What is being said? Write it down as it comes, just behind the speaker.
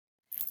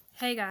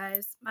Hey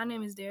guys, my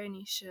name is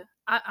Darrenisha.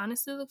 I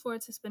honestly look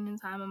forward to spending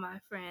time with my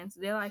friends.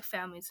 They're like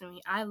family to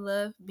me. I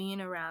love being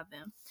around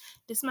them.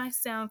 This might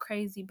sound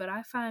crazy, but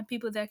I find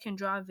people that can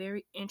draw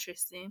very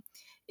interesting.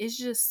 It's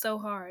just so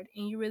hard,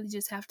 and you really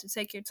just have to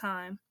take your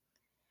time.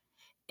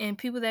 And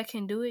people that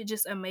can do it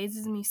just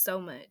amazes me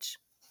so much.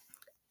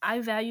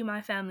 I value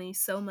my family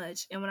so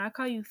much, and when I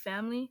call you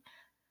family,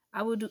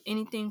 I will do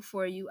anything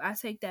for you. I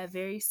take that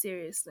very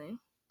seriously.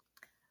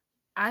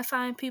 I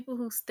find people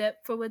who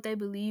step for what they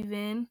believe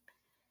in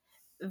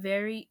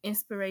very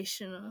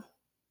inspirational.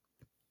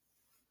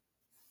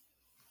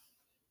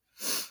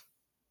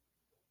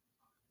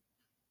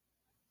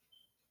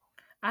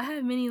 I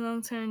have many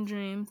long term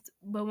dreams,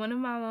 but one of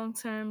my long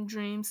term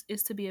dreams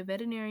is to be a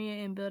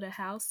veterinarian and build a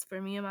house for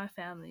me and my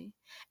family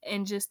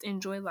and just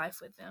enjoy life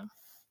with them.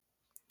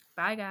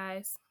 Bye,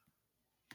 guys.